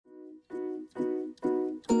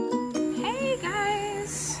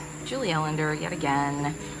Julie Ellender yet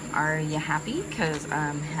again. Are you happy? Because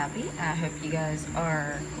I'm happy. I hope you guys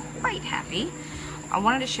are quite happy. I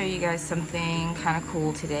wanted to show you guys something kind of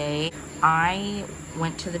cool today. I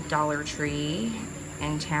went to the Dollar Tree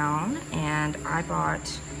in town and I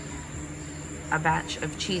bought a batch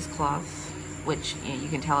of cheesecloth, which you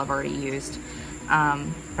can tell I've already used.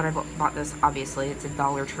 But I bought this, obviously, it's a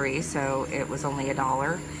Dollar Tree, so it was only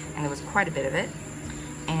 $1, and there was quite a bit of it.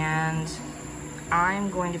 And I'm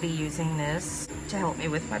going to be using this to help me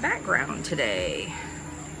with my background today.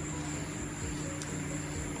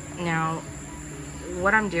 Now,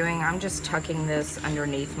 what I'm doing, I'm just tucking this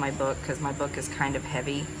underneath my book because my book is kind of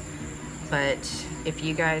heavy. But if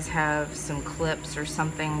you guys have some clips or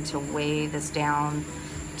something to weigh this down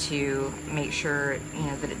to make sure, you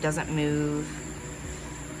know, that it doesn't move,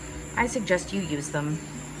 I suggest you use them.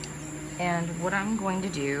 And what I'm going to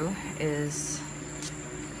do is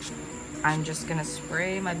I'm just gonna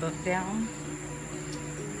spray my book down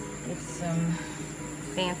with some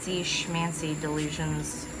fancy schmancy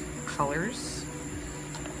Dylusions colors.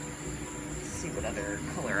 Let's see what other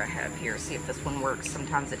color I have here. See if this one works.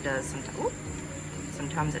 Sometimes it does,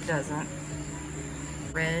 sometimes it doesn't.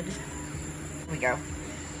 Red. Here we go.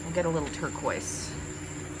 We'll get a little turquoise.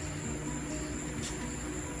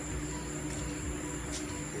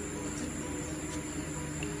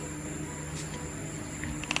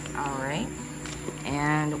 Alright,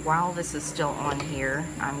 and while this is still on here,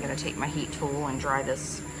 I'm going to take my heat tool and dry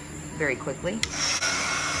this very quickly.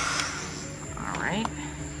 Alright,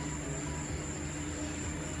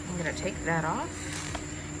 I'm going to take that off,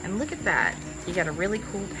 and look at that, you got a really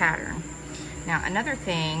cool pattern. Now another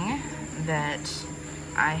thing that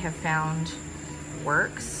I have found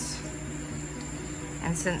works,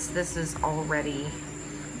 and since this is already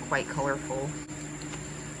quite colorful,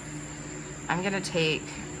 I'm going to take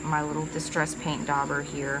my little distress paint dauber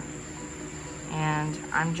here and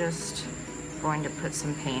I'm just going to put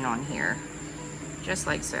some paint on here, just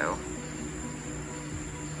like so.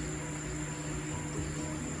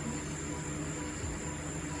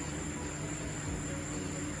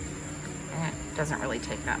 And it doesn't really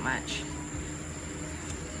take that much.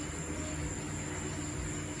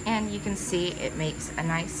 And you can see it makes a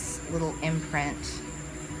nice little imprint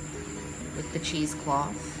with the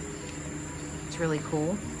cheesecloth. It's really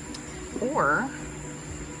cool. Or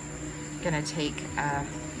I'm gonna take a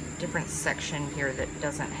different section here that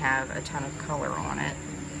doesn't have a ton of color on it.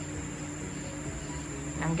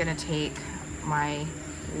 I'm gonna take my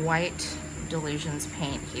white Dylusions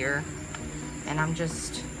paint here and I'm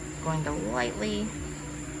just going to lightly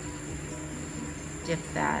dip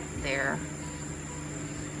that there.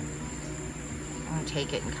 I'm gonna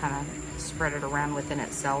take it and kind of spread it around within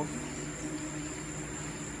itself.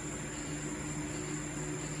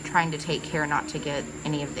 Trying to take care not to get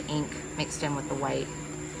any of the ink mixed in with the white.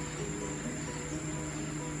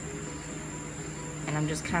 And I'm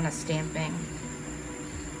just kind of stamping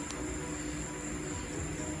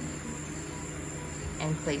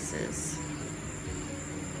in places.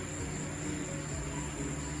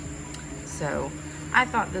 So I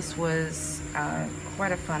thought this was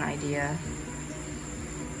quite a fun idea.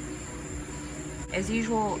 As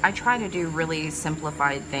usual, I try to do really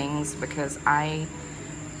simplified things because I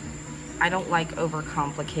don't like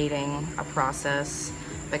overcomplicating a process,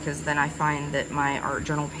 because then I find that my art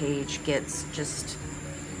journal page gets just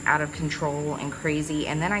out of control and crazy,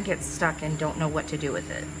 and then I get stuck and don't know what to do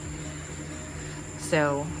with it.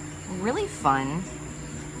 So, really fun.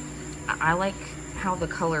 I like how the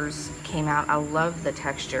colors came out. I love the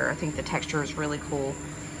texture. I think the texture is really cool.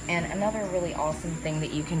 And another really awesome thing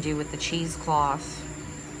that you can do with the cheesecloth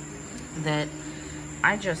that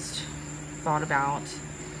I just thought about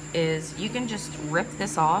is you can just rip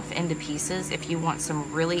this off into pieces if you want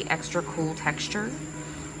some really extra cool texture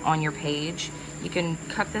on your page. You can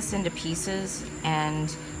cut this into pieces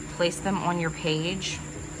and place them on your page,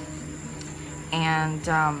 and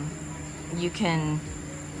you can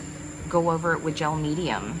go over it with gel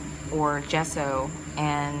medium or gesso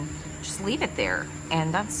and just leave it there,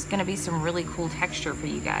 and that's going to be some really cool texture for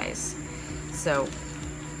you guys. So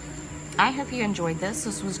I hope you enjoyed this.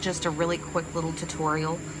 This was just a really quick little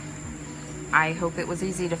tutorial. I hope it was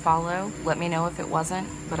easy to follow. Let me know if it wasn't,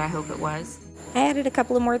 but I hope it was. I added a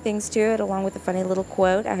couple of more things to it along with a funny little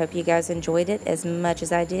quote. I hope you guys enjoyed it as much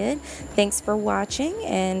as I did. Thanks for watching,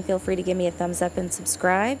 and feel free to give me a thumbs up and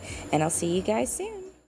subscribe, and I'll see you guys soon.